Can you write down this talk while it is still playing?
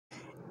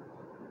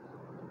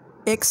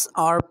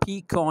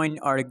XRP coin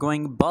are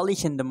going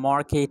bullish in the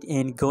market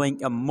and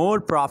going a more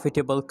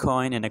profitable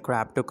coin in a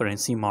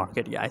cryptocurrency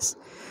market, guys.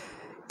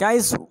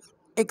 Guys,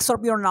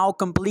 XRP are now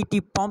completely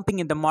pumping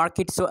in the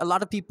market. So a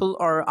lot of people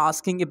are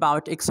asking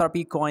about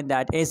XRP coin,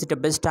 that is it the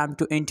best time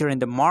to enter in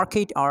the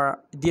market,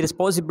 or there is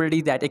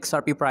possibility that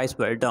XRP price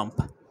will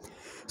dump.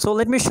 So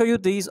let me show you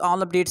these all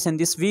updates in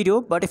this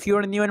video. But if you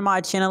are new in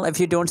my channel, if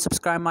you don't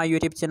subscribe my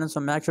YouTube channel, so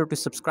make sure to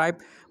subscribe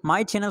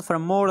my channel for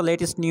more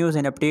latest news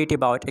and update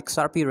about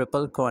XRP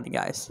Ripple coin,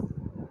 guys.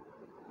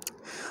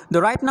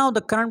 Right now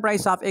the current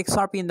price of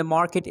XRP in the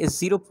market is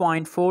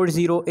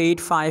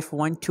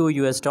 0.408512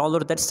 US dollar.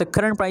 That's the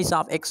current price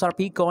of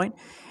XRP coin.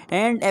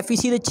 And if we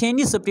see the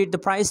changes update, the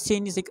price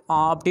changes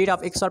update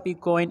of XRP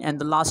coin and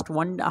the last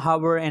 1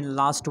 hour and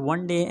last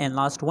 1 day and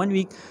last 1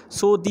 week.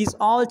 So these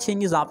all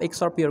changes of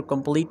XRP are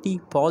completely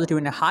positive,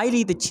 and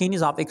highly the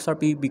changes of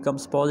XRP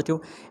becomes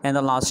positive in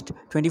the last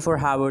 24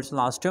 hours,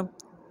 last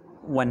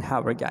 1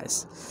 hour,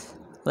 guys.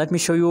 Let me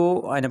show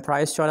you in a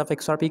price chart of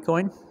XRP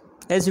coin.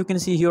 As you can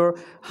see here,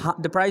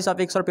 the price of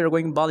XRP are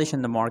going bullish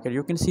in the market.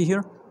 You can see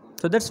here.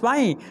 So that's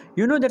why,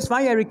 that's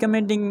why I'm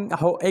recommending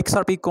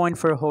XRP coin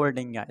for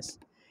holding, guys.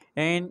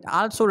 And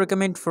also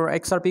recommend for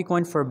XRP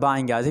coin for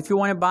buying, guys. If you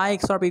want to buy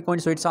XRP coin,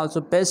 so it's also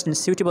best and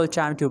suitable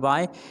time to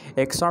buy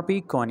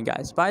XRP coin,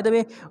 guys. By the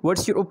way,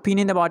 what's your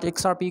opinion about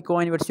XRP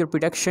coin? What's your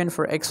prediction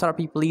for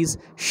XRP? Please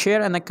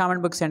share in the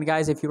comment box. And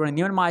guys, if you are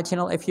new on my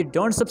channel, if you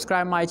don't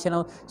subscribe my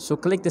channel, so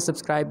click the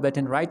subscribe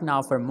button right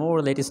now for more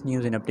latest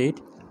news and update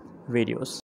videos.